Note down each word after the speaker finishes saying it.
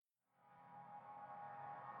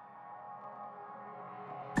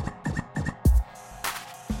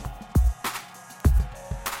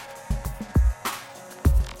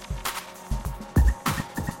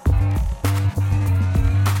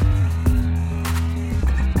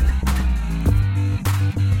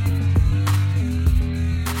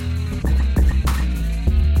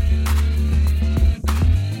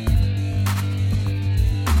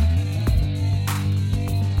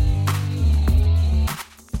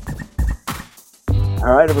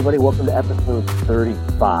All right, everybody, welcome to episode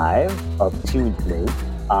 35 of TunesMate.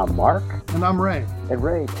 I'm Mark. And I'm Ray. And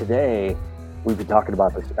Ray, today we've been talking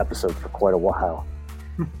about this episode for quite a while.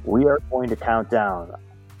 We are going to count down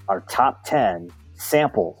our top 10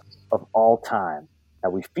 samples of all time. Now,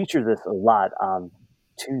 we feature this a lot on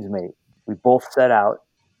TunesMate. We both set out.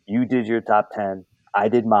 You did your top 10. I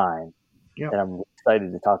did mine. Yep. And I'm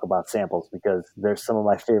excited to talk about samples because they're some of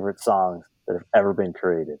my favorite songs that have ever been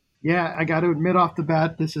created. Yeah, I got to admit off the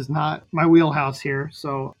bat, this is not my wheelhouse here.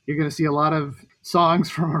 So you're going to see a lot of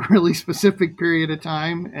songs from a really specific period of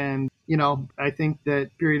time. And, you know, I think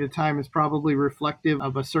that period of time is probably reflective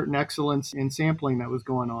of a certain excellence in sampling that was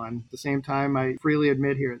going on. At the same time, I freely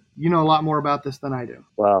admit here, you know a lot more about this than I do.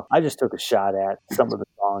 Well, I just took a shot at some of the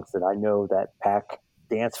songs that I know that pack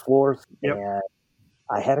dance floors. Yep. And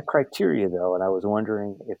I had a criteria, though, and I was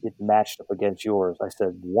wondering if it matched up against yours. I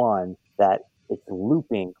said, one, that it's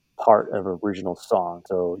looping part of an original song.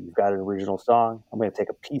 So you've got an original song. I'm going to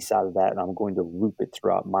take a piece out of that and I'm going to loop it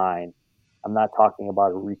throughout mine. I'm not talking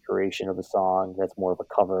about a recreation of a song. That's more of a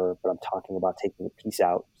cover, but I'm talking about taking a piece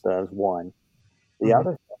out. So that was one. The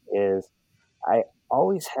other thing is I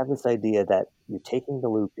always have this idea that you're taking the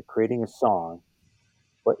loop, you're creating a song,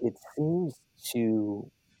 but it seems to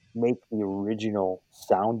make the original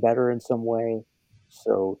sound better in some way.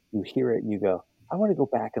 So you hear it and you go, I want to go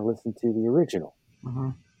back and listen to the original. Mm-hmm.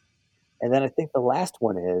 And then I think the last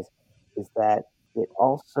one is that it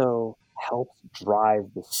also helps drive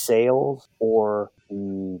the sales or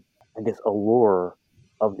the, I guess, allure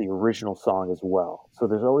of the original song as well. So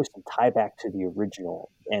there's always some tie back to the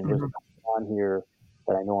original. And there's a couple on here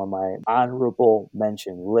that I know on my honorable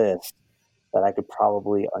mention list that I could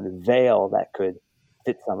probably unveil that could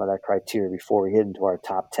fit some of that criteria before we hit into our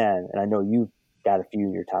top 10. And I know you've got a few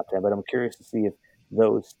in your top 10, but I'm curious to see if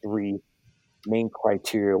those three main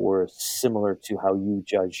criteria were similar to how you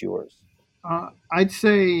judge yours. I'd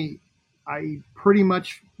say I pretty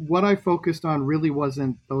much, what I focused on really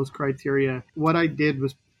wasn't those criteria. What I did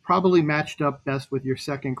was probably matched up best with your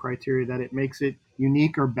second criteria, that it makes it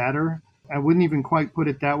unique or better. I wouldn't even quite put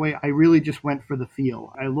it that way. I really just went for the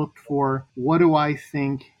feel. I looked for, what do I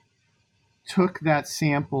think took that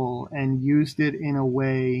sample and used it in a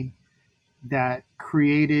way that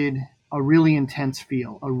created a really intense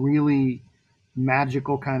feel, a really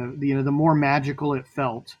magical kind of, you know, the more magical it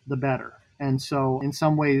felt, the better. And so in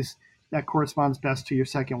some ways that corresponds best to your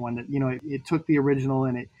second one, that, you know, it took the original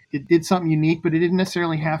and it did something unique, but it didn't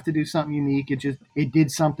necessarily have to do something unique. It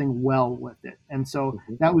did something well with it. And so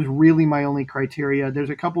that was really my only criteria. There's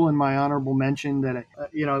a couple in my honorable mention that,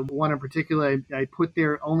 one in particular I put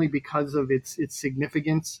there only because of its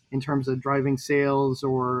significance in terms of driving sales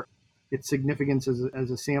or its significance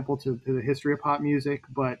as a sample to the history of pop music.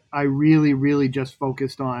 But I really, really just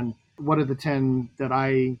focused on what are the 10 that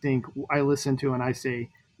I think I listen to and I say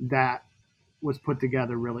that was put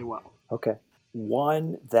together really well. Okay.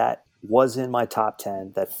 One that was in my top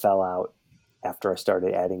 10 that fell out after I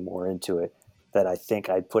started adding more into it, that I think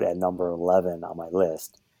I'd put at number 11 on my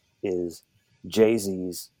list, is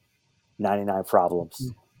Jay-Z's 99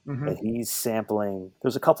 Problems. Mm-hmm. And he's sampling,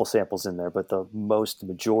 there's a couple samples in there, but the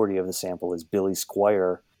majority of the sample is Billy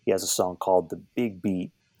Squier. He has a song called The Big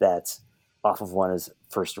Beat that's off of one of his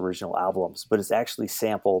first original albums, but it's actually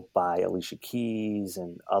sampled by Alicia Keys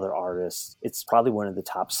and other artists. It's probably one of the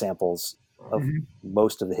top samples of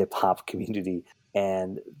most of the hip hop community.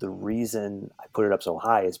 And the reason I put it up so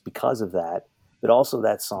high is because of that, but also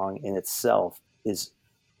that song in itself is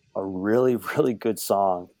a really, really good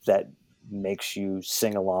song that makes you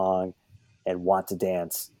sing along and want to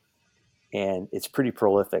dance. And it's pretty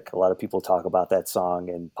prolific. A lot of people talk about that song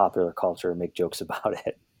in popular culture and make jokes about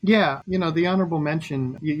it. Yeah, the honorable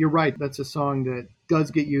mention, you're right. That's a song that does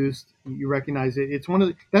get used. You recognize it. It's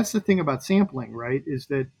that's the thing about sampling, right? Is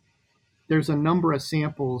that there's a number of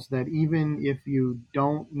samples that even if you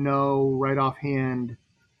don't know right offhand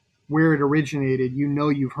where it originated,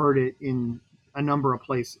 you've heard it in a number of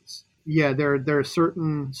places. Yeah, there are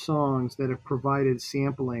certain songs that have provided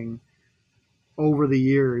sampling over the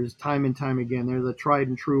years, time and time again. They're the tried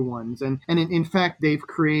and true ones. And in fact, they've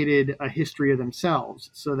created a history of themselves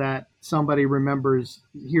so that somebody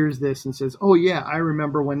hears this and says, oh yeah, I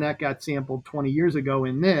remember when that got sampled 20 years ago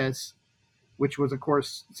in this, which was, of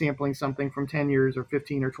course, sampling something from 10 years or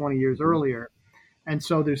 15 or 20 years earlier. And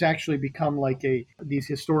so there's actually become like these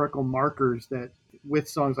historical markers that with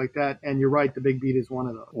songs like that. And you're right, The Big Beat is one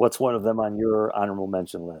of those. What's one of them on your honorable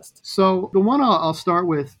mention list? So the one I'll start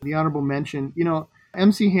with, the honorable mention,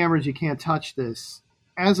 MC Hammer's You Can't Touch This.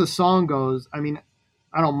 As a song goes, I mean,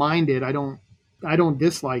 I don't mind it. I don't I don't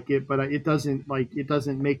dislike it, but it doesn't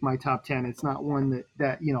make my top 10. It's not one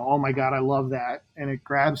that oh my god, I love that and it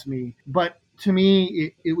grabs me. But to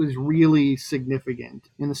me, it was really significant.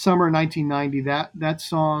 In the summer of 1990, that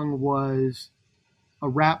song was a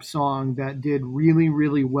rap song that did really,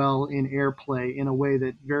 really well in airplay in a way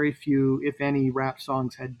that very few, if any, rap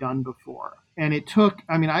songs had done before. And it took,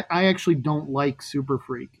 I actually don't like Super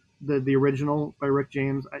Freak, the original by Rick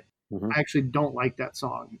James. Mm-hmm. I actually don't like that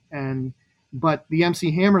song. But the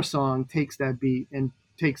MC Hammer song takes that beat and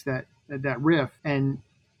takes that riff and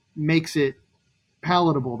makes it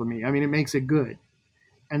palatable to me. I mean, it makes it good.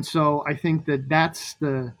 And so I think that's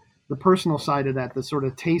the personal side of that, the sort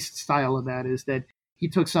of taste style of that, is that he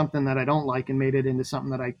took something that I don't like and made it into something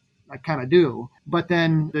that I kind of do. But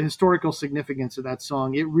then the historical significance of that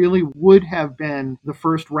song, it really would have been the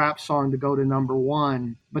first rap song to go to number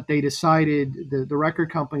one, but they decided, the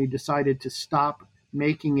record company decided to stop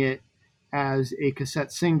making it as a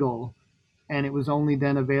cassette single, and it was only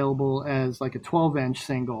then available as like a 12-inch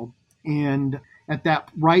single. And at that,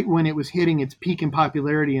 right when it was hitting its peak in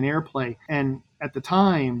popularity and airplay, and at the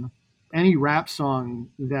time, any rap song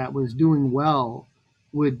that was doing well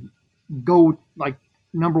would go like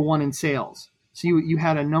number one in sales. So you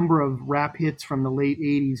had a number of rap hits from the late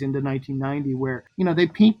 80s into 1990 where, they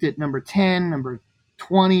peaked at number 10, number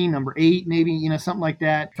 20, number 8, maybe, something like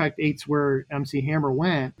that. In fact, 8's where MC Hammer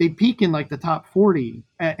went. They peak in like the top 40,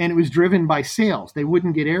 and it was driven by sales. They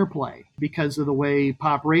wouldn't get airplay because of the way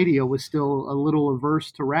pop radio was still a little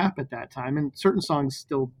averse to rap at that time. And certain songs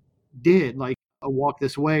still did, like A Walk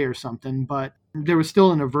This Way or something, but there was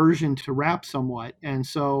still an aversion to rap somewhat. And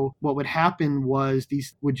so what would happen was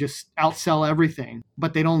these would just outsell everything,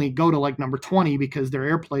 but they'd only go to like number 20 because their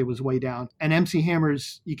airplay was way down. And MC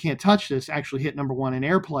Hammer's You Can't Touch This actually hit number one in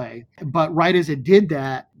airplay. But right as it did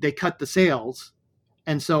that, they cut the sales.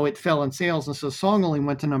 And so it fell in sales. And so the song only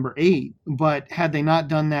went to number 8. But had they not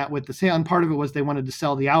done that with the sale, and part of it was they wanted to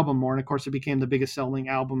sell the album more. And of course, it became the biggest selling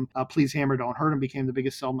album. Please Hammer Don't Hurt Him became the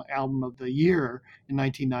biggest selling album of the year in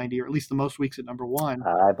 1990, or at least the most weeks at number 1.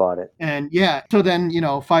 I bought it. And yeah, so then,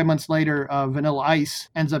 5 months later, Vanilla Ice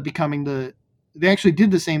ends up becoming they actually did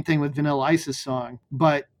the same thing with Vanilla Ice's song,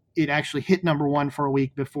 but it actually hit number 1 for a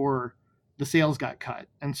week before the sales got cut.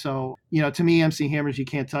 And so, to me, MC Hammer's You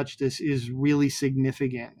Can't Touch This is really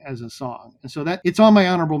significant as a song. And so that it's on my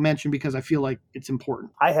honorable mention because I feel like it's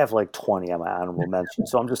important. I have like 20 on my honorable mention,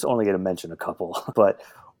 so I'm just only going to mention a couple. But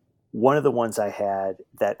one of the ones I had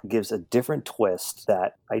that gives a different twist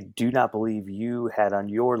that I do not believe you had on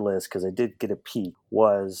your list, because I did get a peek,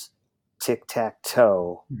 was Tic Tac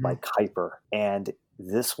Toe by Kuiper. And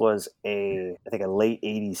this was I think a late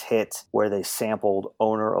 80s hit where they sampled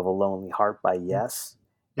Owner of a Lonely Heart by Yes.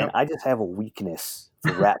 Yep. And I just have a weakness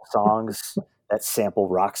for rap songs that sample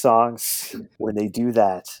rock songs. When they do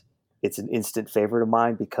that, it's an instant favorite of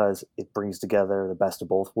mine because it brings together the best of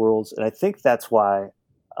both worlds. And I think that's why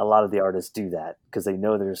a lot of the artists do that, because they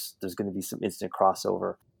know there's going to be some instant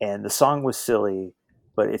crossover. And the song was silly,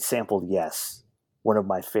 but it sampled Yes, one of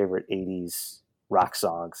my favorite 80s rock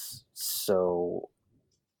songs. So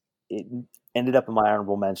it ended up in my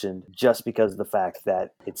honorable mention just because of the fact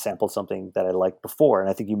that it sampled something that I liked before. And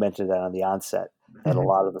I think you mentioned that on the onset, that a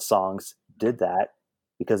lot of the songs did that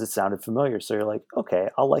because it sounded familiar. So you're like, okay,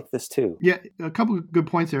 I'll like this too. Yeah, a couple of good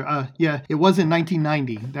points there. Yeah, it was in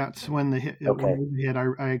 1990. That's when the hit. Okay. When it hit.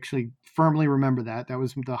 I actually firmly remember that. That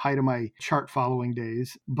was the height of my chart following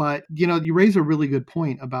days. But you raise a really good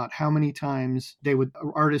point about how many times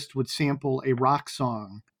artists would sample a rock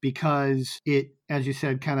song because it, as you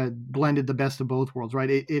said, kind of blended the best of both worlds, right?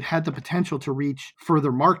 It had the potential to reach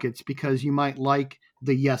further markets because you might like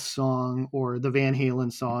the Yes song or the Van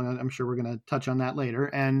Halen song. I'm sure we're going to touch on that later.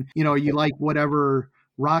 And, you like whatever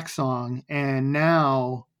rock song, and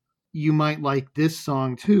now you might like this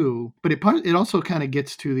song too. But it also kind of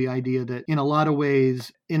gets to the idea that in a lot of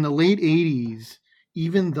ways, in the late 80s,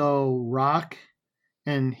 even though rock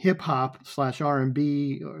and hip hop /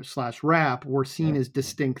 R&B / rap were seen as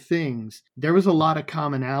distinct things, there was a lot of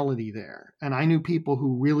commonality there. And I knew people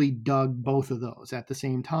who really dug both of those at the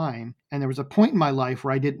same time. And there was a point in my life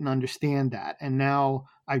where I didn't understand that. And now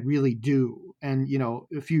I really do. And,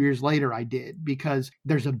 a few years later I did, because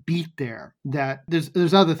there's a beat there that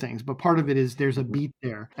there's other things, but part of it is there's a beat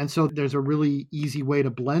there. And so there's a really easy way to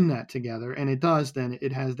blend that together. And it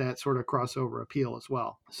has that sort of crossover appeal as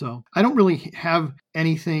well. So I don't really have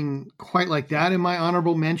anything quite like that in my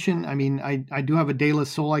honorable mention. I mean, I do have a De La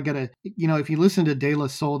Soul. I gotta, if you listen to De La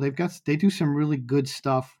Soul, they do some really good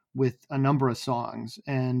stuff with a number of songs,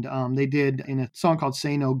 and they did in a song called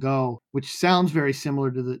 "Say No Go," which sounds very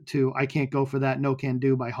similar to "I Can't Go for That, No Can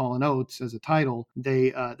Do" by Hall and Oates as a title.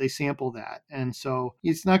 They sample that, and so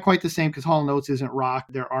it's not quite the same because Hall and Oates isn't rock;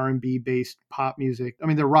 they're R&B based pop music. I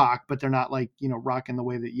mean, they're rock, but they're not like rock in the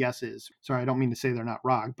way that Yes is. Sorry, I don't mean to say they're not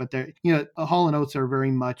rock, but they're Hall and Oates are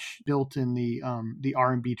very much built in the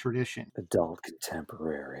R&B tradition. Adult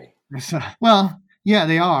contemporary. So, well, yeah,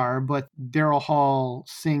 they are, but Daryl Hall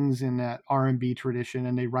sings in that R&B tradition,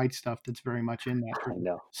 and they write stuff that's very much in that I tradition.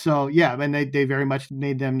 know. So, yeah, and they very much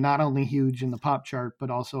made them not only huge in the pop chart,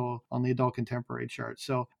 but also on the adult contemporary chart.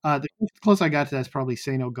 So, the closest I got to that is probably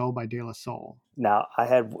 "Say No Go" by De La Soul. Now,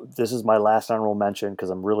 this is my last honorable mention because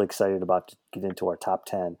I'm really excited about to get into our top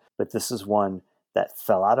 10, but this is one that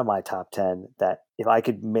fell out of my top 10 that if I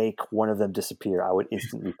could make one of them disappear, I would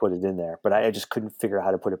instantly put it in there, but I just couldn't figure out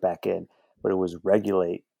how to put it back in. But it was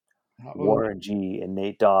 "Regulate," Warren G and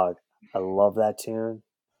Nate Dogg. I love that tune.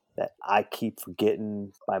 That "I Keep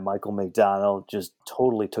Forgetting" by Michael McDonald just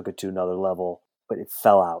totally took it to another level, but it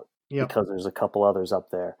fell out because there's a couple others up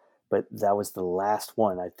there. But that was the last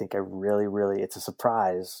one. I think I really, really, it's a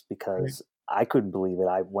surprise because I couldn't believe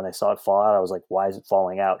it. When I saw it fall out, I was like, why is it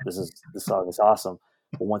falling out? This song is awesome.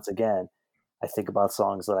 But once again, I think about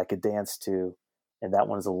songs that I could dance to, and that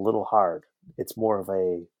one is a little hard. It's more of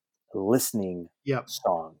a listening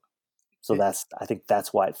song. So I think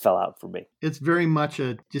that's why it fell out for me. It's very much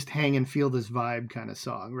a just hang and feel this vibe kind of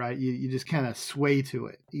song, right? You just kind of sway to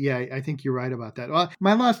it. Yeah, I think you're right about that. Well,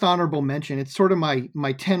 my last honorable mention, it's sort of my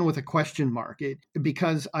 10 with a question mark,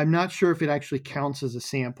 because I'm not sure if it actually counts as a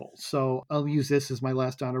sample. So I'll use this as my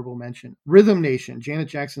last honorable mention. Rhythm Nation, Janet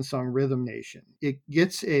Jackson's song Rhythm Nation. It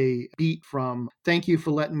gets a beat from "Thank You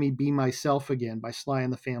for Letting Me Be Myself Again" by Sly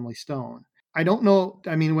and the Family Stone. I don't know.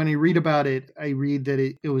 I mean, when I read about it, I read that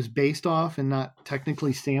it was based off and not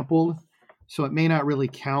technically sampled. So it may not really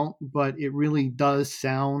count, but it really does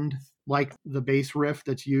sound like the bass riff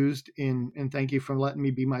that's used in "Thank You for Letting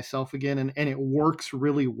Me Be Myself Again." And it works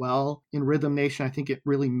really well in Rhythm Nation. I think it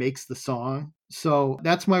really makes the song. So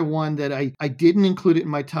that's my one that I didn't include it in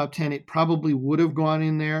my top 10. It probably would have gone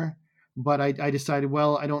in there, but I decided,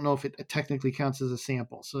 well, I don't know if it technically counts as a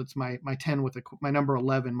sample. So it's my 10 with my number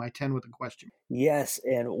 11, my 10 with a question. Yes,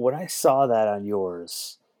 and when I saw that on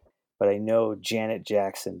yours, but I know Janet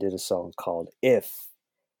Jackson did a song called "If,"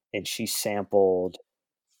 and she sampled.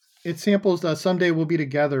 It samples "Someday We'll Be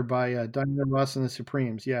Together" by Diana Ross and the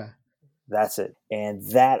Supremes. Yeah. That's it. And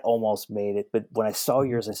that almost made it. But when I saw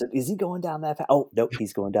yours, I said, is he going down that path? Oh, nope,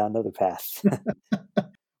 he's going down another path.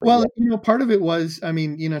 Well, part of it was, I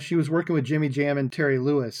mean, she was working with Jimmy Jam and Terry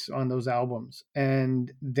Lewis on those albums,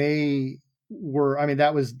 and they were, I mean,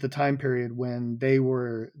 that was the time period when they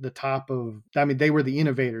were the top of, I mean, they were the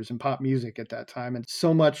innovators in pop music at that time. And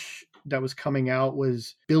so much that was coming out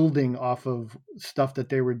was building off of stuff that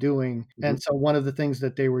they were doing. Mm-hmm. And so one of the things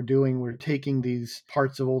that they were doing were taking these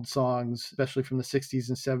parts of old songs, especially from the 60s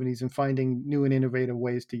and 70s, and finding new and innovative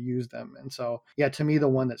ways to use them. And so, yeah, to me, the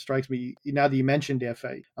one that strikes me, now that you mentioned "If,"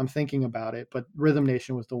 I'm thinking about it, but Rhythm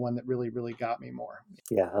Nation was the one that really, really got me more.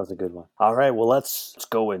 Yeah, that was a good one. All right, well, let's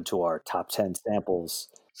go into our top 10 samples.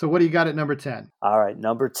 So what do you got at number 10? All right,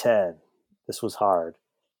 number 10. This was hard,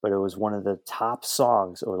 but it was one of the top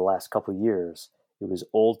songs over the last couple of years. It was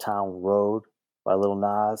 "Old Town Road" by Lil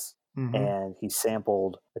Nas, and he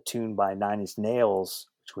sampled a tune by Nine Inch Nails,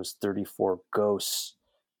 which was 34 Ghosts,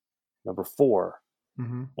 number 4.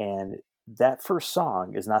 And that first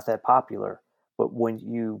song is not that popular, but when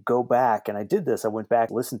you go back, and I did this, I went back,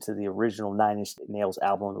 listened to the original Nine Inch Nails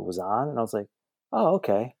album it was on, and I was like, oh,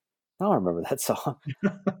 okay, now I remember that song.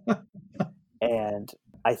 And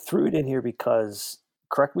I threw it in here because,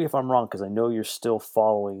 correct me if I'm wrong, because I know you're still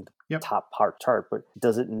following the top part chart, but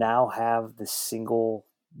does it now have the single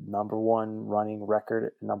number one running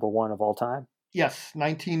record, number one of all time? Yes,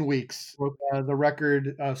 19 weeks. The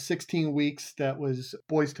record of 16 weeks, that was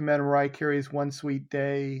Boyz II Men and Mariah Carey's "One Sweet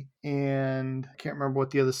Day," and I can't remember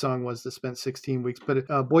what the other song was that spent 16 weeks, but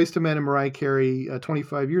Boyz II Men and Mariah Carey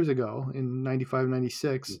 25 years ago in 95,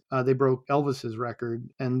 96, they broke Elvis's record,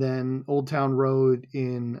 and then Old Town Road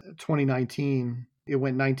in 2019, it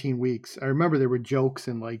went 19 weeks. I remember there were jokes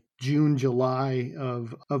in like June, July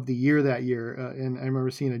of the year that year. And I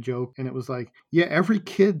remember seeing a joke, and it was like, yeah, every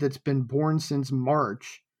kid that's been born since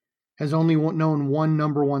March has only known one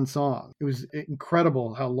number one song. It was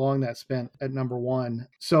incredible how long that spent at number one.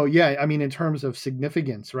 So yeah, I mean, in terms of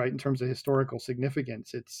significance, right? In terms of historical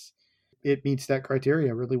significance, it meets that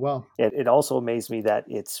criteria really well. It also amazed me that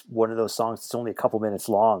it's one of those songs that's only a couple minutes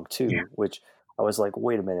long too, which I was like,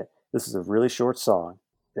 wait a minute, this is a really short song.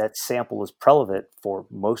 that sample is prevalent for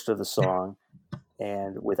most of the song,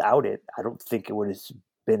 and without it, I don't think it would have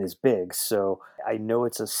been as big. So I know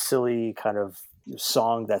it's a silly kind of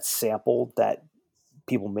song that's sampled that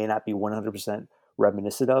people may not be 100%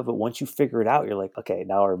 reminiscent of, but once you figure it out, you're like, okay,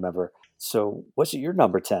 now I remember. So what's your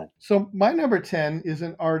number 10? So my number 10 is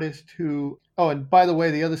an artist who, oh, and by the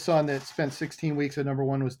way, the other song that spent 16 weeks at number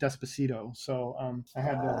one was Despacito. So I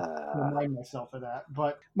had to remind myself of that.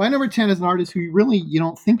 But my number 10 is an artist who you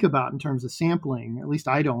don't think about in terms of sampling. At least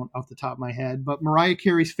I don't off the top of my head. But Mariah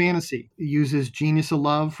Carey's Fantasy uses Genius of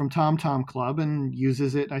Love from Tom Tom Club and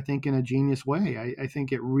uses it, I think, in a genius way. I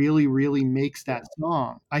think it really, really makes that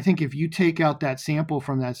song. I think if you take out that sample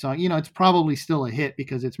from that song, it's probably still a hit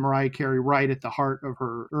because it's Mariah Carey right at the heart of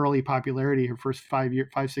her early popularity, her first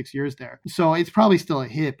 6 years there. So it's probably still a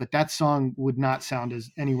hit, but that song would not sound as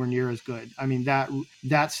anywhere near as good. I mean,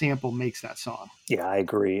 that sample makes that song. Yeah, I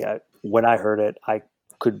agree. When I heard it, I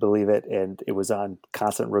couldn't believe it, and it was on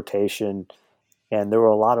constant rotation. And there were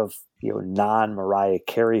a lot of non-Mariah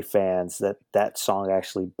Carey fans that song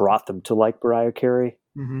actually brought them to like Mariah Carey.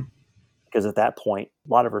 Mm-hmm. Because at that point,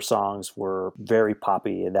 a lot of her songs were very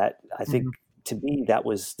poppy, and that I think to me that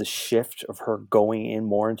was the shift of her going in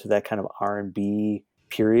more into that kind of R&B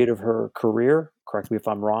period of her career. Correct me if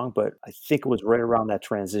I'm wrong, but I think it was right around that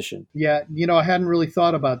transition. Yeah, I hadn't really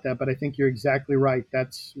thought about that, but I think you're exactly right.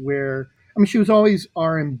 That's where, I mean, she was always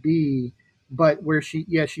R&B, but where she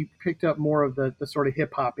picked up more of the sort of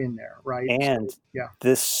hip hop in there, right? And so, yeah,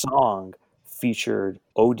 this song featured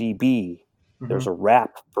ODB. There's a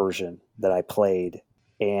rap version that I played,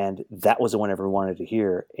 and that was the one everyone wanted to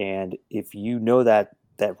hear. And if you know that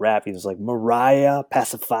rap, he's like Mariah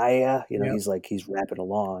Pacifier, he's rapping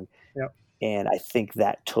along. Yep. And I think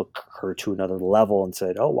that took her to another level and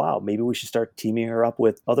said, oh, wow, maybe we should start teaming her up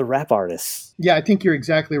with other rap artists. Yeah, I think you're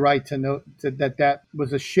exactly right to note that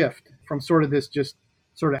was a shift from sort of this just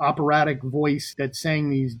sort of operatic voice that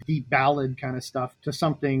sang these deep ballad kind of stuff to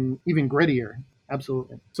something even grittier.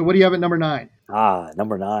 Absolutely. So what do you have at number 9?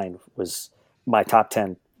 Number 9 was my top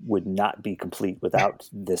 10 would not be complete without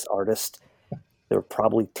this artist. There were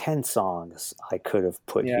probably 10 songs I could have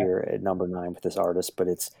put here at number 9 with this artist, but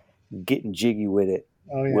it's Getting Jiggy With It,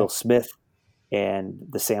 Will Smith, and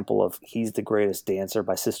the sample of He's the Greatest Dancer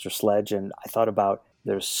by Sister Sledge. And I thought about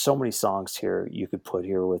there's so many songs here you could put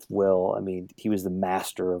here with Will. I mean, he was the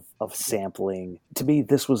master of sampling. To me,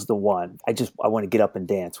 this was the one. I want to get up and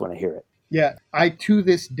dance when I hear it. Yeah, to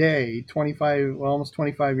this day, almost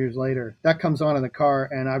 25 years later, that comes on in the car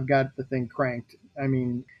and I've got the thing cranked. I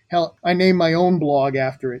mean, hell, I named my own blog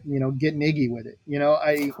after it, Getting Iggy With It.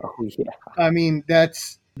 I mean,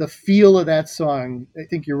 that's the feel of that song. I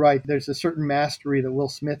think you're right. There's a certain mastery that Will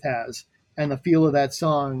Smith has, and the feel of that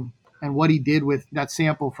song and what he did with that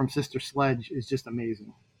sample from Sister Sledge is just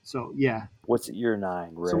amazing. So, yeah. What's your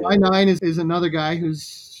 9, Ray? So my 9 is another guy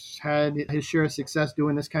who's had his share of success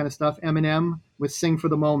doing this kind of stuff. Eminem with Sing for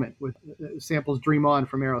the Moment with samples Dream On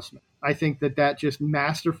from Aerosmith. I think that just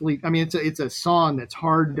masterfully, I mean, it's a song that's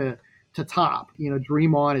hard to top.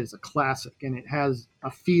 Dream On is a classic and it has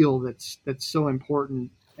a feel that's so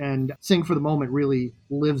important, and Sing for the Moment really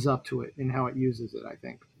lives up to it in how it uses it, I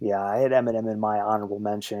think. Yeah, I had Eminem in my honorable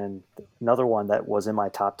mention. Another one that was in my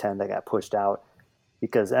top 10 that got pushed out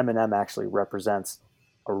because Eminem actually represents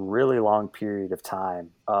a really long period of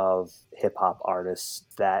time of hip hop artists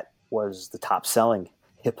that was the top selling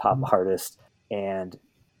hip hop artist. And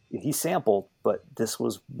he sampled, but this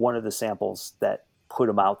was one of the samples that put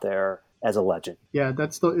him out there as a legend. Yeah,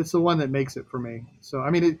 it's the one that makes it for me. So,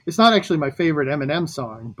 I mean, it's not actually my favorite Eminem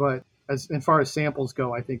song, but as far as samples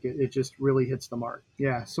go, I think it just really hits the mark.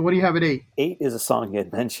 Yeah. So what do you have at 8? 8 is a song you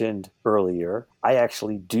had mentioned earlier. I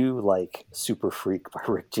actually do like Super Freak by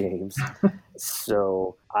Rick James.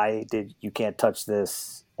 So I did You Can't Touch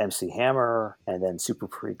This, MC Hammer, and then Super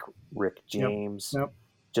Freak Rick James. Yep.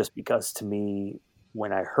 Just because to me,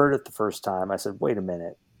 when I heard it the first time, I said, wait a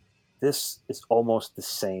minute. This is almost the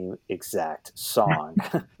same exact song.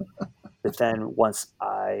 But then once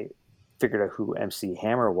I figured out who MC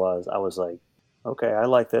Hammer was, I was like, okay, I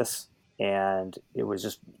like this. And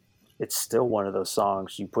it's still one of those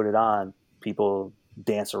songs, you put it on, people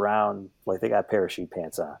dance around like they got parachute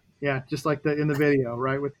pants on. Yeah, just like in the video,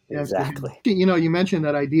 right? Exactly. You mentioned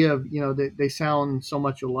that idea of, they sound so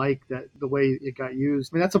much alike that the way it got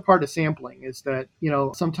used. I mean, that's a part of sampling is that,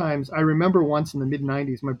 sometimes I remember once in the mid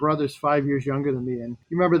 90s, my brother's 5 years younger than me. And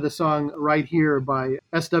you remember the song Right Here by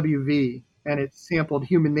SWV. And it sampled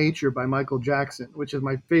Human Nature by Michael Jackson, which is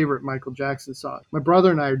my favorite Michael Jackson song. My brother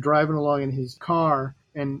and I are driving along in his car,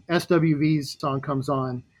 and SWV's song comes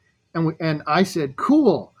on, and I said,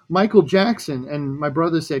 cool, Michael Jackson, and my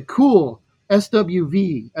brother said, cool,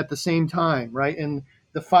 SWV at the same time, right? And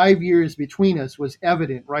the 5 years between us was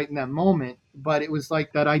evident right in that moment. But it was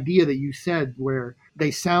like that idea that you said where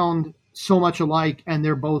they sound so much alike and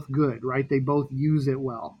they're both good, right? They both use it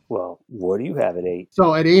well. Well, what do you have at 8?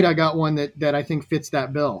 So at 8, I got one that I think fits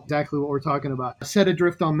that bill. Exactly what we're talking about. Set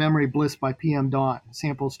Adrift on Memory Bliss by PM Dawn.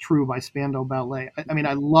 Samples True by Spandau Ballet. I mean,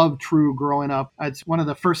 I loved True growing up. It's one of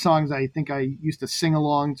the first songs I think I used to sing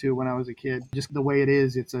along to when I was a kid. Just the way it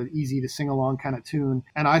is, it's an easy to sing along kind of tune.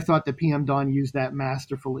 And I thought that PM Dawn used that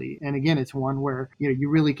masterfully. And again, it's one where you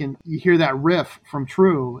really can you hear that riff from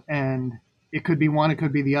True, and it could be one, it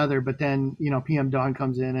could be the other, but then PM Dawn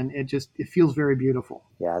comes in and it feels very beautiful.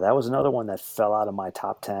 Yeah, that was another one that fell out of my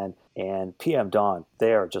top 10. And PM Dawn,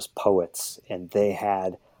 they are just poets, and they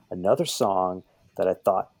had another song that I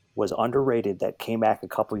thought was underrated that came back a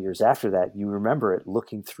couple years after that. You remember it,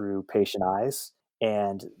 Looking Through Patient Eyes.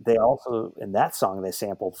 And they also, in that song, they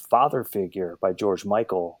sampled Father Figure by George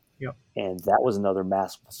Michael. Yep. And that was another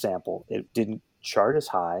massive sample. It didn't chart as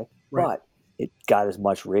high, Right. but it got as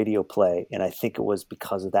much radio play. And I think it was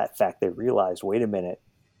because of that fact they realized, wait a minute,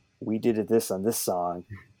 we did this on this song.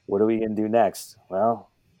 What are we going to do next?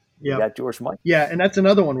 Well, Yep. we got George Michael. Yeah, and that's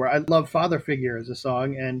another one where I love Father Figure as a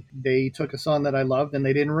song, and they took a song that I loved and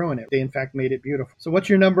they didn't ruin it. They, in fact, made it beautiful. So what's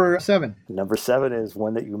your number 7? Number 7 is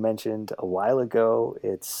one that you mentioned a while ago.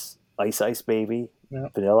 It's Ice Ice Baby,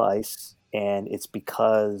 Yep. Vanilla Ice. And it's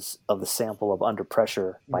because of the sample of Under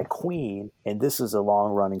Pressure by Queen. And this is a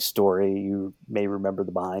long-running story. You may remember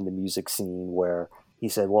the behind the music scene where he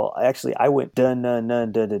said, well, actually, I went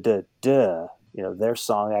da-na-na-da-da-da-da. Their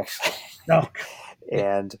song actually. No.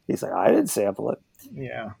 And he's like, I didn't sample it.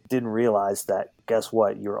 Yeah. Didn't realize that, guess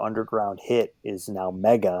what? Your underground hit is now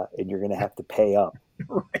mega, and you're going to have to pay up.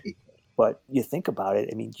 Right. But you think about it,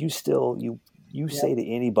 I mean, you say to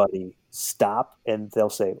anybody, stop, and they'll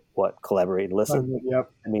say, what, collaborate and listen?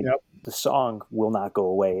 Yep. I mean, Yep. the song will not go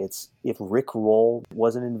away. It's if Rick Roll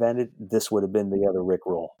wasn't invented, this would have been the other Rick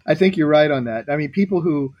Roll. I think you're right on that. I mean, people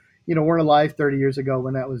who weren't alive 30 years ago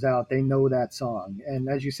when that was out, they know that song. And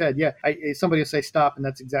as you said, yeah, somebody will say stop, and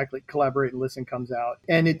that's exactly Collaborate and Listen comes out.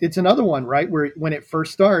 And it's another one, right, where when it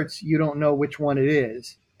first starts, you don't know which one it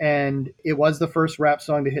is. And it was the first rap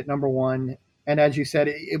song to hit number 1. And as you said,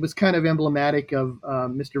 it was kind of emblematic of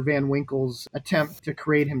Mr. Van Winkle's attempt to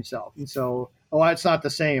create himself. And so, it's not the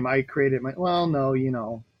same. I created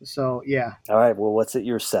no. So, yeah. All right. Well, what's at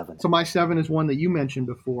your 7? So my 7 is one that you mentioned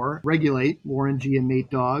before. Regulate, Warren G and Nate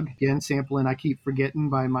Dogg. Again, sampling I Keep Forgetting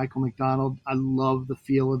by Michael McDonald. I love the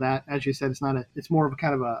feel of that. As you said, it's more of a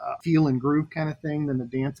kind of a feel and groove kind of thing than a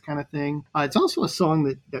dance kind of thing. It's also a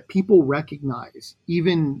song that people recognize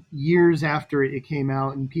even years after it came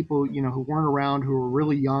out, and people, who weren't around, who were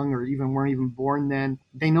really young or even weren't even born then,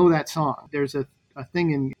 they know that song. There's a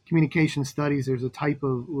thing in communication studies. There's a type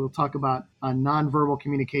of, we'll talk about nonverbal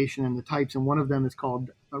communication and the types, and one of them is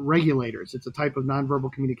called regulators. It's a type of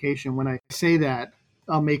nonverbal communication. When I say that,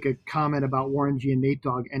 I'll make a comment about Warren G and Nate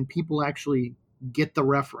Dogg, and people actually get the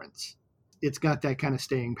reference. It's got that kind of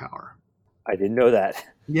staying power. I didn't know that.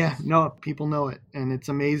 Yeah, no, people know it, and it's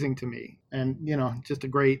amazing to me. And, just a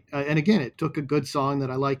great, and again, it took a good song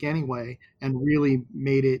that I like anyway and really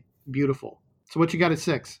made it beautiful. So what you got at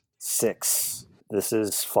 6? 6. This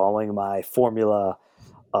is following my formula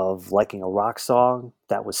of liking a rock song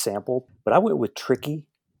that was sampled. But I went with Tricky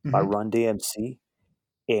by Run DMC.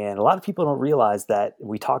 And a lot of people don't realize that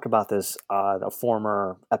we talked about this on a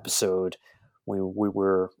former episode when we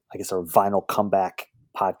were, I guess, our vinyl comeback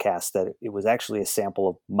podcast, that it was actually a sample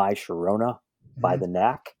of My Sharona by The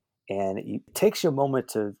Knack. And it takes you a moment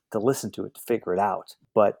to listen to it, to figure it out.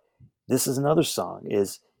 But this is another song,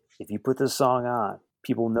 is if you put this song on,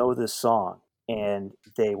 people know this song and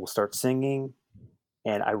they will start singing.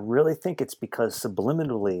 And I really think it's because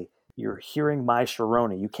subliminally you're hearing My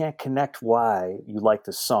Sharona. You can't connect why you like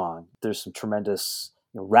this song. There's some tremendous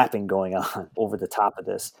rapping going on over the top of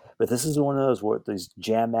this. But this is one of those where these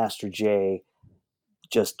Jam Master Jay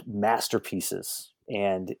just masterpieces.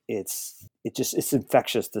 And it's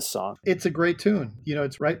infectious, this song. It's a great tune.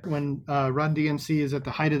 It's right when Run DMC is at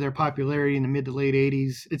the height of their popularity in the mid to late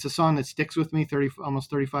 80s. It's a song that sticks with me almost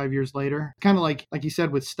 35 years later. Kind of like you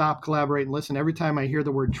said with Stop, Collaborate, and Listen. Every time I hear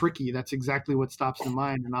the word tricky, that's exactly what stops in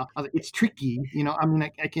mind. And it's tricky.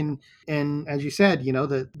 I can, and as you said,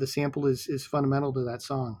 the sample is fundamental to that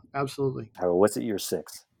song. Absolutely. All right, what's at your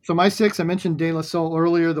 6? So my six, I mentioned De La Soul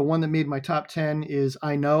earlier. The one that made my top 10 is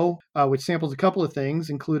I Know, which samples a couple of things,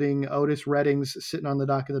 including Otis Redding's Sitting on the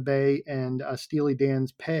Dock of the Bay and Steely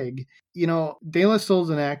Dan's Peg. You know, De La Soul's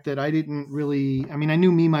an act that I didn't really, I mean, I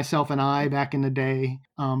knew Me, Myself, and I back in the day,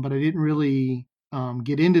 but I didn't really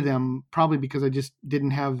get into them probably because I just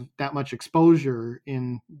didn't have that much exposure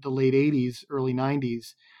in the late 80s, early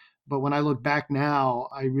 90s. But when I look back now,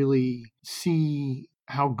 I really see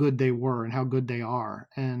how good they were and how good they are.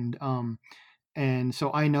 And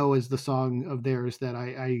so I Know is the song of theirs that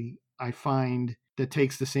I find that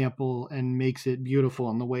takes the sample and makes it beautiful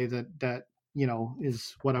in the way that you know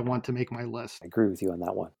is what I want to make my list. I agree with you on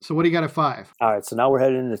that one. So what do you got at 5? All right, so now we're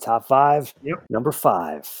heading into the top 5. Yep. Number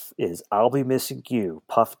 5 is I'll Be Missing You,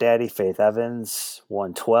 Puff Daddy, Faith Evans,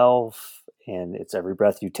 112, and it's Every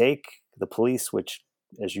Breath You Take, The Police, which,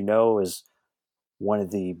 as you know, is one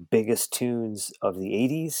of the biggest tunes of the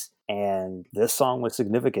 80s. And this song was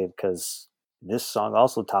significant because this song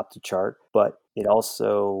also topped the chart, but it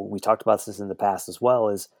also, we talked about this in the past as well,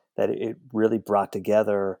 is that it really brought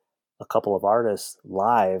together a couple of artists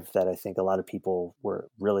live that I think a lot of people were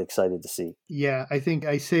really excited to see. Yeah, I think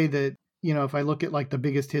I say that, you know, if I look at like the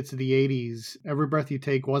biggest hits of the 80s, Every Breath You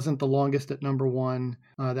Take wasn't the longest at number one.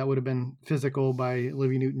 That would have been Physical by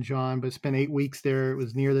Olivia Newton-John, but it spent 8 weeks there. It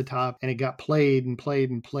was near the top and it got played and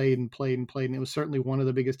played and played and played and played. And it was certainly one of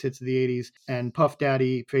the biggest hits of the 80s. And Puff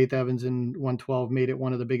Daddy, Faith Evans, and 112 made it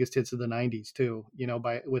one of the biggest hits of the 90s too, you know,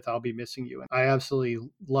 with I'll Be Missing You. And I absolutely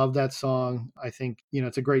love that song. I think, you know,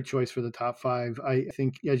 it's a great choice for the top 5. I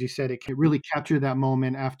think, as you said, it can really capture that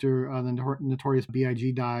moment after the Notorious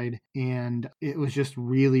B.I.G. died. And it was just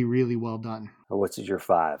really, really well done. What's your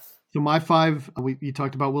 5? So my 5, you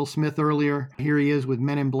talked about Will Smith earlier. Here he is with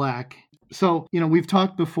Men in Black. So, you know, we've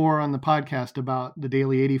talked before on the podcast about the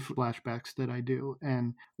Daily 80 flashbacks that I do.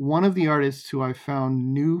 And one of the artists who I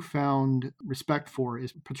found newfound respect for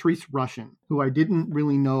is Patrice Rushen, who I didn't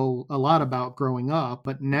really know a lot about growing up.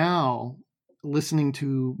 But now, listening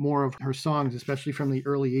to more of her songs, especially from the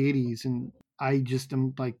early 80s, and I just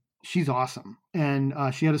am like, she's awesome. And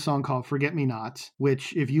she had a song called Forget Me Nots,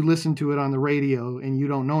 which if you listen to it on the radio and you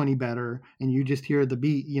don't know any better and you just hear the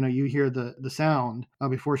beat, you know, you hear the sound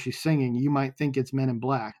before she's singing, you might think it's Men in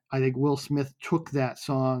Black. I think Will Smith took that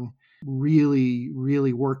song, really,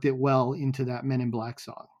 really worked it well into that Men in Black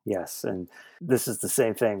song. Yes, and this is the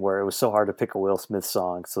same thing where it was so hard to pick a Will Smith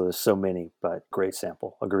song, so there's so many, but great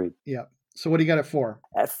sample. Agreed. Yeah. So what do you got at 4?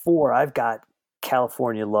 At 4, I've got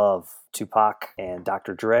California Love, Tupac and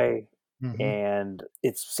Dr. Dre, and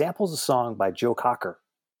it samples a song by Joe Cocker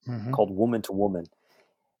called Woman to Woman.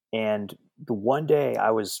 And the one day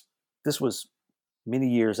this was many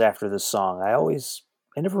years after this song,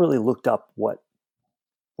 I never really looked up what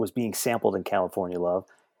was being sampled in California Love,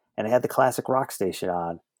 and I had the classic rock station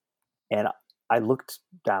on, and I looked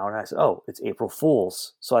down and I said, oh, it's April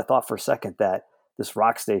Fool's. So I thought for a second that this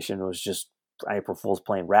rock station was just April Fool's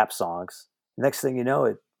playing rap songs. Next thing you know,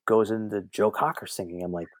 it goes into Joe Cocker singing.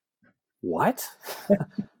 I'm like, what?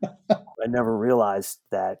 I never realized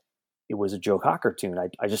that it was a Joe Cocker tune.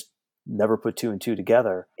 I just never put 2 and 2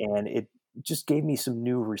 together. And it just gave me some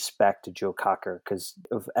new respect to Joe Cocker because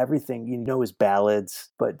of everything, you know, his ballads.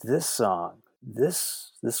 But this song,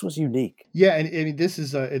 this was unique. Yeah, and I mean,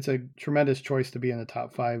 it's a tremendous choice to be in the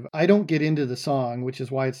top 5. I don't get into the song, which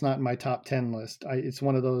is why it's not in my top 10 list. It's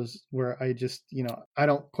one of those where I just, you know, I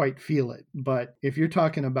don't quite feel it. But if you're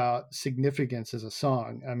talking about significance as a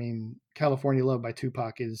song, I mean, California Love by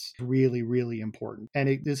Tupac is really, really important.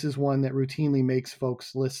 And this is one that routinely makes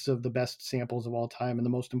folks lists of the best samples of all time and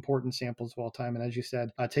the most important samples of all time. And as you said,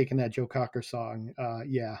 taking that Joe Cocker song,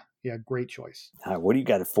 yeah, great choice. All right, what do you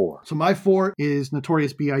got at 4? So my 4 is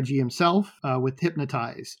Notorious B.I.G. himself with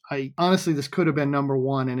Hypnotize. Honestly, this could have been number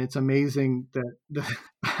 1, and it's amazing that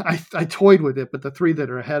I toyed with it, but the 3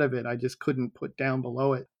 that are ahead of it, I just couldn't put down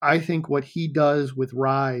below it. I think what he does with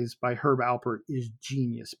Rise by Herb Alpert is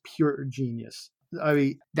genius, pure genius. I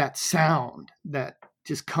mean, that sound that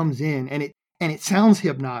just comes in, and it sounds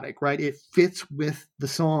hypnotic, right? It fits with the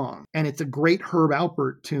song. And it's a great Herb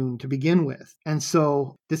Alpert tune to begin with. And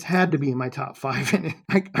so this had to be in my top 5. And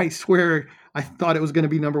I swear I thought it was going to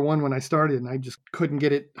be number 1 when I started, and I just couldn't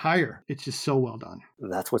get it higher. It's just so well done.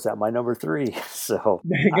 That's what's at my number 3. So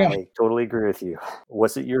I totally agree with you.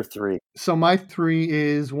 What's at your 3? So my 3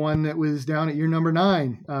 is one that was down at your number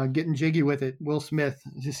 9, Getting Jiggy With It, Will Smith.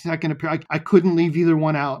 Just second appear. I couldn't leave either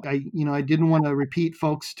one out. I didn't want to repeat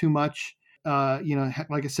folks too much.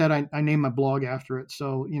 Like I said, I named my blog after it.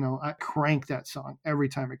 So, I crank that song every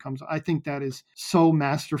time it comes. I think that is so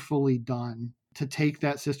masterfully done to take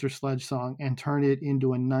that Sister Sledge song and turn it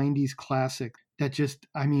into a 90s classic that just,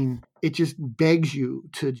 I mean, it just begs you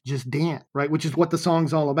to just dance, right? Which is what the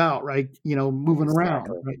song's all about, right? You know, moving around,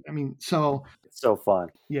 Exactly. right? I mean, so It's so fun.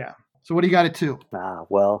 yeah. So what do you got at two?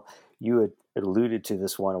 Well, you had alluded to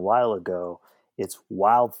this one a while ago. It's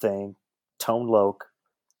Wild Thing, Tone Loc,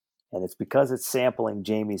 and it's because it's sampling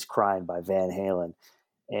Jamie's Crying by Van Halen.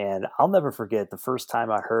 And I'll never forget the first time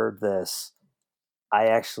I heard this, I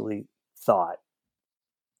actually thought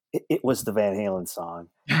it was the Van Halen song.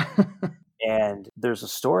 And there's a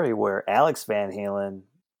story where Alex Van Halen,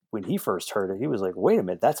 when he first heard it, he was like, wait a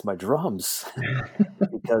minute, that's my drums.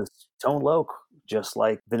 Because Tone Loc, just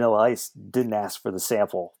like Vanilla Ice, didn't ask for the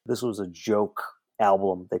sample. This was a joke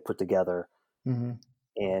album they put together Mm-hmm.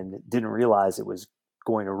 and didn't realize it was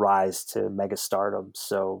going to rise to mega stardom.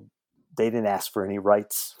 So they didn't ask for any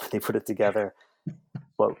rights when they put it together.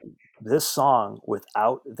 But this song,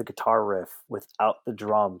 without the guitar riff, without the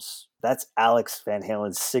drums, that's Alex Van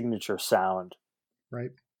Halen's signature sound.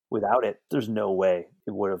 Right. Without it, there's no way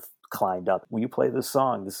it would have climbed up. When you play this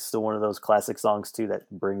song, this is still one of those classic songs too that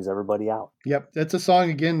brings everybody out. Yep, that's a song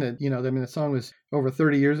again that, you know, I mean, the song was over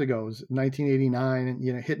 30 years ago. It was 1989, and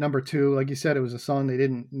you know, hit number 2. Like you said, it was a song they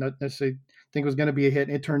didn't necessarily think was going to be a hit.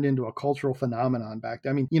 It turned into a cultural phenomenon back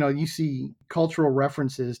then. I mean, you know, you see cultural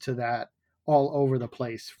references to that all over the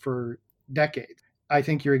place for decades. I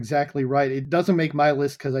think you're exactly right. It doesn't make my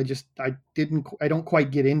list because I don't quite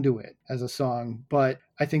get into it as a song, but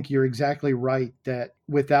I think you're exactly right that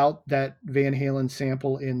without that Van Halen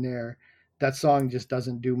sample in there, that song just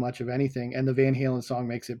doesn't do much of anything, and the Van Halen song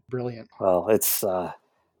makes it brilliant. Well, it's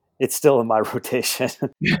still in my rotation.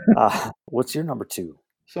 What's your number 2?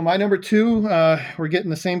 So my number 2, we're getting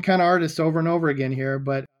the same kind of artists over and over again here,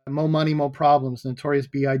 but Mo Money, Mo Problems, Notorious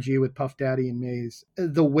B.I.G. with Puff Daddy and Maze.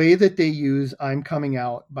 The way that they use I'm Coming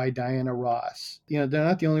Out by Diana Ross, you know, they're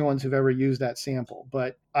not the only ones who've ever used that sample,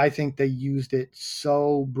 but I think they used it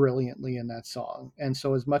so brilliantly in that song. And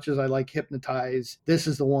so as much as I like Hypnotize, this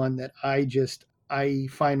is the one that I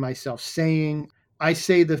find myself saying. I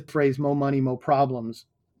say the phrase Mo Money, Mo Problems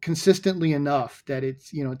consistently enough that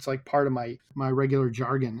it's, you know, it's like part of my regular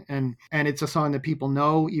jargon, and it's a song that people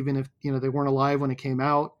know even if, you know, they weren't alive when it came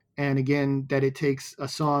out. And again, that it takes a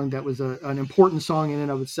song that was an important song in and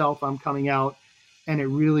of itself, I'm Coming Out, and it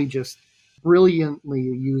really just brilliantly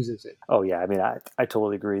uses it. Oh yeah, I mean, I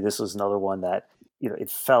totally agree. This was another one that, you know, it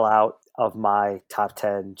fell out of my top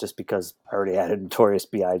 10 just because I already had a Notorious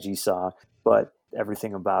B.I.G. song, but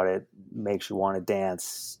everything about it makes you want to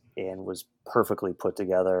dance and was perfectly put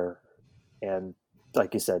together. And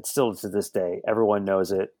like you said, still to this day, everyone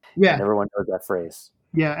knows it. Yeah. And everyone knows that phrase.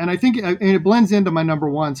 Yeah, and I think it blends into my number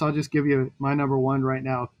 1, so I'll just give you my number 1 right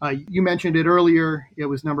now. You mentioned it earlier. It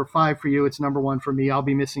was number 5 for you. It's number 1 for me. I'll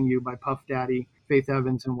Be Missing You by Puff Daddy, Faith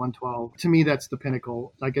Evans, and 112. To me, that's the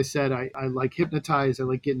pinnacle. Like I said, I like Hypnotize. I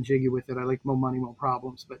like Getting Jiggy with it. I like Mo Money, Mo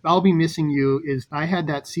Problems. But I'll Be Missing You I had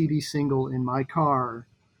that CD single in my car,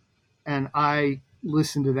 and I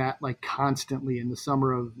listened to that like constantly in the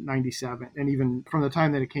summer of 97, and even from the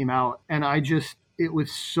time that it came out. And it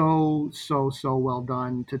was so well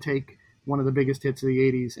done to take one of the biggest hits of the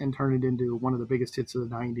 80s and turn it into one of the biggest hits of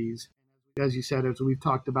the 90s. As you said, as we've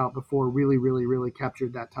talked about before, really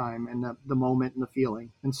captured that time and the moment and the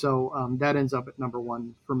feeling. And so that ends up at number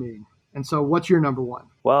 1 for me. And so what's your number 1?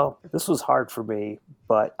 Well, this was hard for me,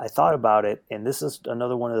 but I thought about it, and this is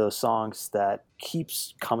another one of those songs that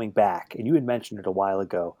keeps coming back. And you had mentioned it a while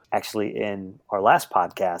ago, actually in our last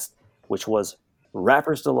podcast, which was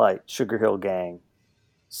Rapper's Delight, Sugar Hill Gang,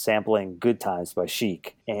 sampling Good Times by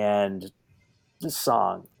Chic. And this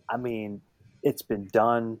song, I mean, it's been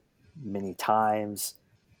done many times.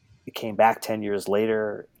 It came back 10 years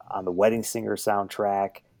later on the Wedding Singer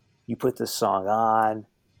soundtrack. You put this song on,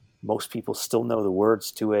 most people still know the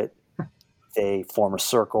words to it. They form a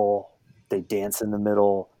circle, they dance in the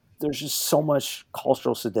middle. There's just so much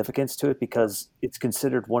cultural significance to it because it's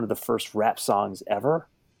considered one of the first rap songs ever.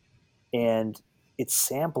 And it's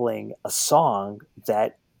sampling a song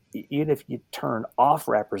that even if you turn off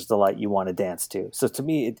Rapper's Delight, you want to dance to. So to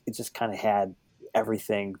me, it just kind of had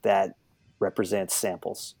everything that represents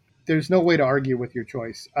samples. There's no way to argue with your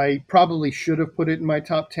choice. I probably should have put it in my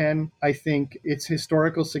top 10. I think its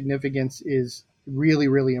historical significance is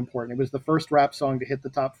really important. It was the first rap song to hit the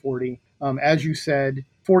top 40 As you said,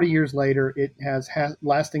 40 years later, it has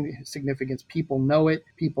lasting significance. People know it.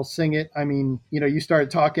 People sing it. I mean, you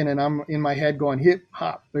started talking and I'm in my head going hip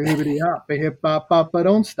hop, hippity hop, hip hop, hop, but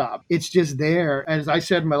don't stop. It's just there. As I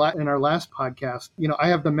said in our last podcast, I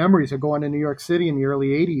have the memories of going to New York City in the early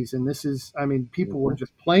 80s. And people were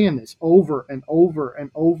just playing this over and over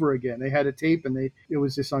and over again. They had a tape and it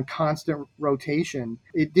was just on constant rotation.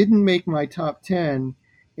 It didn't make my top 10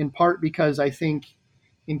 in part because I think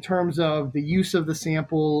in terms of the use of the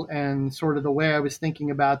sample and sort of the way I was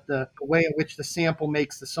thinking about the way in which the sample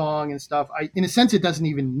makes the song and stuff, in a sense, it doesn't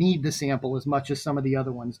even need the sample as much as some of the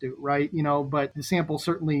other ones do, right? But the sample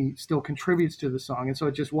certainly still contributes to the song. And so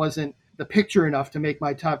it just wasn't the picture enough to make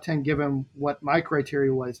my top 10 given what my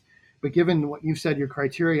criteria was. But given what you said, your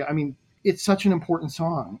criteria, it's such an important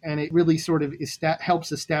song, and it really sort of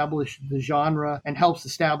helps establish the genre and helps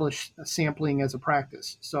establish sampling as a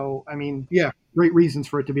practice. So, great reasons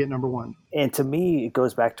for it to be at number one. And to me, it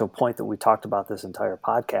goes back to a point that we talked about this entire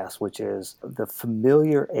podcast, which is the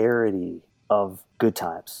familiarity of Good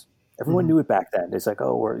Times. Everyone knew it back then. It's like, it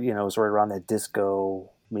was right around that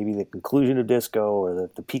disco, maybe the conclusion of disco or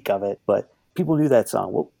the peak of it. But people knew that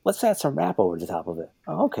song. Well, let's add some rap over the top of it.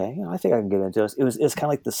 Oh, okay, I think I can get into this. It's kind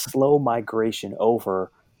of like the slow migration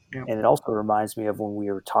over. Yeah. And it also reminds me of when we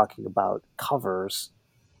were talking about covers.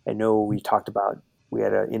 I know we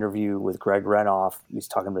had an interview with Greg Renoff. He was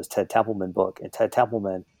talking about his Ted Templeman book, and Ted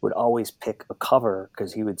Templeman would always pick a cover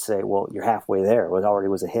because he would say, well, you're halfway there. It already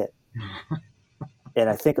was a hit. And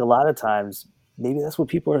I think a lot of times, maybe that's what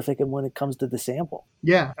people are thinking when it comes to the sample.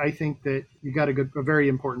 Yeah, I think that you got a very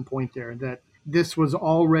important point there, that this was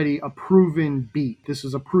already a proven beat. This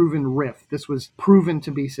was a proven riff. This was proven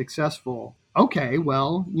to be successful. Okay,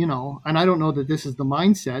 well, and I don't know that this is the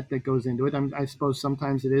mindset that goes into it. I suppose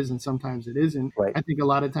sometimes it is and sometimes it isn't. Right. I think a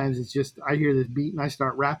lot of times it's just I hear this beat and I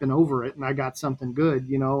start rapping over it and I got something good,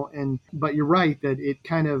 but you're right that it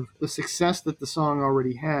kind of, the success that the song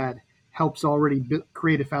already had helps already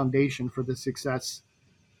create a foundation for the success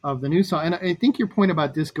of the new song. And I think your point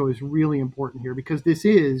about disco is really important here because this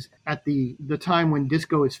is at the time when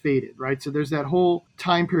disco is faded, right? So there's that whole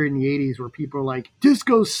time period in the 80s where people are like,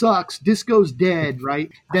 disco sucks, disco's dead,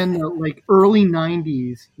 right? Then the early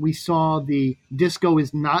 90s, we saw the disco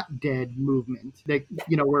is not dead movement that,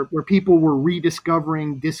 where people were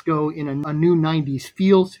rediscovering disco in a new 90s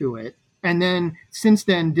feel to it. And then since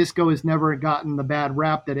then, disco has never gotten the bad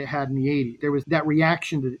rap that it had in the 80s. There was that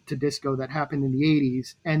reaction to disco that happened in the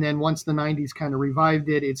 80s. And then once the 90s kind of revived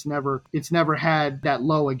it, it's never had that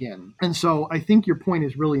low again. And so I think your point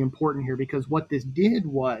is really important here because what this did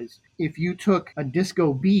was if you took a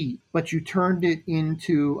disco beat, but you turned it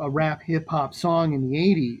into a rap hip hop song in the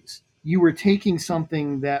 80s, you were taking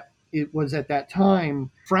something that it was at that time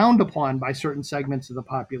frowned upon by certain segments of the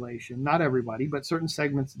population, not everybody, but certain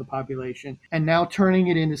segments of the population, and now turning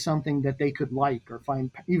it into something that they could like or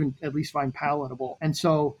at least find palatable. And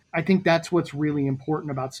so I think that's what's really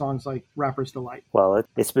important about songs like Rapper's Delight. Well,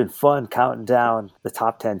 it's been fun counting down the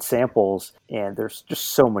top 10 samples, and there's just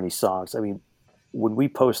so many songs. I mean, when we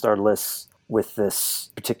post our lists with this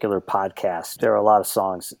particular podcast, there are a lot of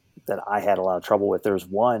songs that I had a lot of trouble with. There's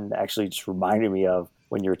one actually just reminded me of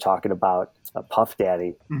when you were talking about Puff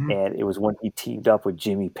Daddy, and it was when he teamed up with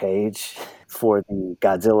Jimmy Page for the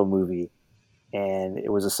Godzilla movie, and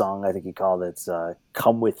it was a song I think he called it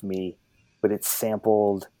 "Come With Me," but it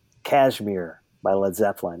sampled "Kashmir" by Led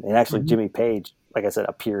Zeppelin, and actually Jimmy Page, like I said,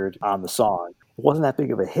 appeared on the song. It wasn't that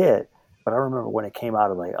big of a hit, but I remember when it came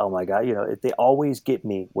out, I'm like, oh my God, they always get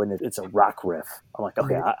me when it's a rock riff. I'm like,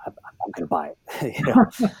 okay, I'm going to buy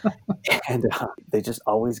it. And they just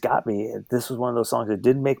always got me. This was one of those songs that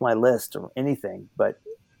didn't make my list or anything, but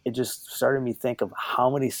it just started me think of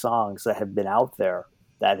how many songs that have been out there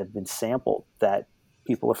that have been sampled that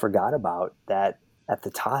people have forgot about, that at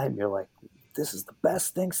the time you're like, this is the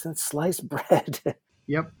best thing since sliced bread.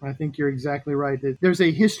 Yep, I think you're exactly right. There's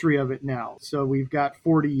a history of it now. So we've got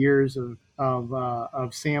 40 years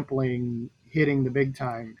of sampling hitting the big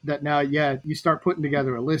time. That now, you start putting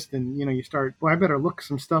together a list, and you start. Well, I better look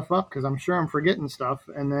some stuff up because I'm sure I'm forgetting stuff.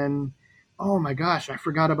 And then, oh my gosh, I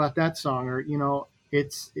forgot about that song. Or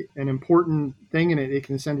it's an important thing, and it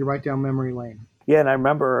can send you right down memory lane. Yeah, and I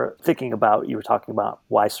remember thinking about, you were talking about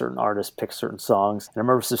why certain artists pick certain songs. And I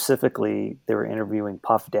remember specifically they were interviewing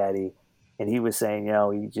Puff Daddy. And he was saying,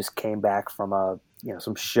 he just came back from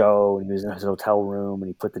some show, and he was in his hotel room and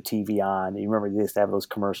he put the TV on. And you remember they used to have those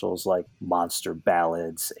commercials like Monster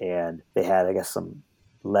Ballads, and they had, I guess, some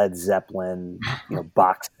Led Zeppelin,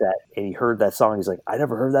 box set. And he heard that song. He's like, I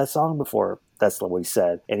never heard that song before. That's what he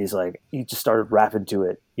said. And he's like, he just started rapping to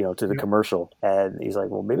it, to the commercial. And he's like,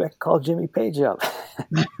 well, maybe I can call Jimmy Page up.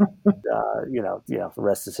 The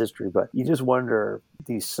rest is history. But you just wonder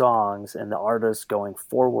these songs and the artists going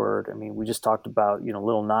forward. I mean, we just talked about,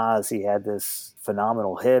 Lil Nas, he had this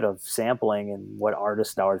phenomenal hit of sampling, and what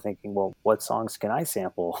artists now are thinking, well, what songs can I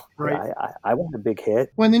sample? Right. I want a big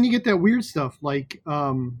hit. Well, and then you get that weird stuff like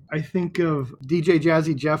I think of DJ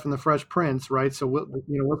Jazzy Jeff and the Fresh Prince, right? So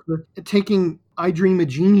what's taking "I Dream a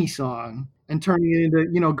Genie" song and turning it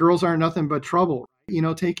into Girls Aren't Nothing But Trouble.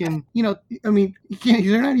 Taking,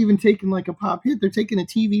 they're not even taking like a pop hit. They're taking a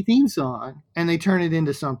TV theme song and they turn it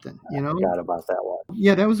into something, I forgot about that one.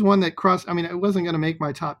 Yeah, that was one that crossed. I mean, it wasn't going to make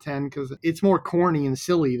my top 10 because it's more corny and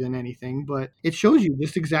silly than anything, but it shows you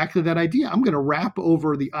just exactly that idea. I'm going to rap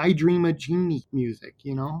over the I Dream a Genie music,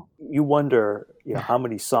 You wonder, how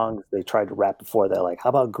many songs they tried to rap before that. Like,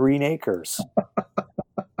 how about Green Acres?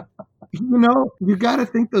 You got to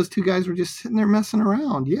think those two guys were just sitting there messing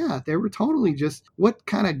around. Yeah, they were totally just, what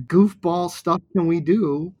kind of goofball stuff can we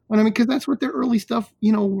do? And I mean, because that's what their early stuff,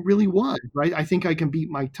 really was, right? I Think I Can Beat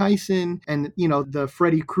Mike Tyson and, the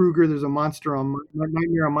Freddy Krueger, There's a Monster on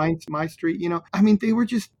Nightmare on my Street, I mean, they were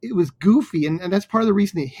just, it was goofy. And that's part of the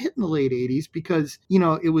reason they hit in the late 80s because,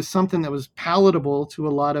 it was something that was palatable to a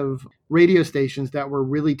lot of radio stations that were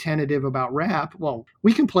really tentative about rap. Well,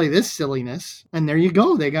 we can play this silliness. And there you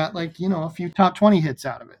go. They got a few top 20 hits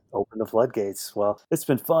out of it. Open the floodgates. Well, it's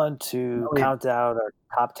been fun to count out our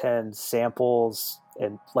top 10 samples.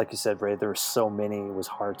 And like you said, Ray, there were so many, it was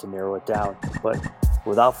hard to narrow it down. But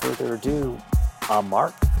without further ado, I'm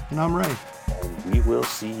Mark. And I'm Ray. And we will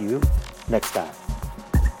see you next time.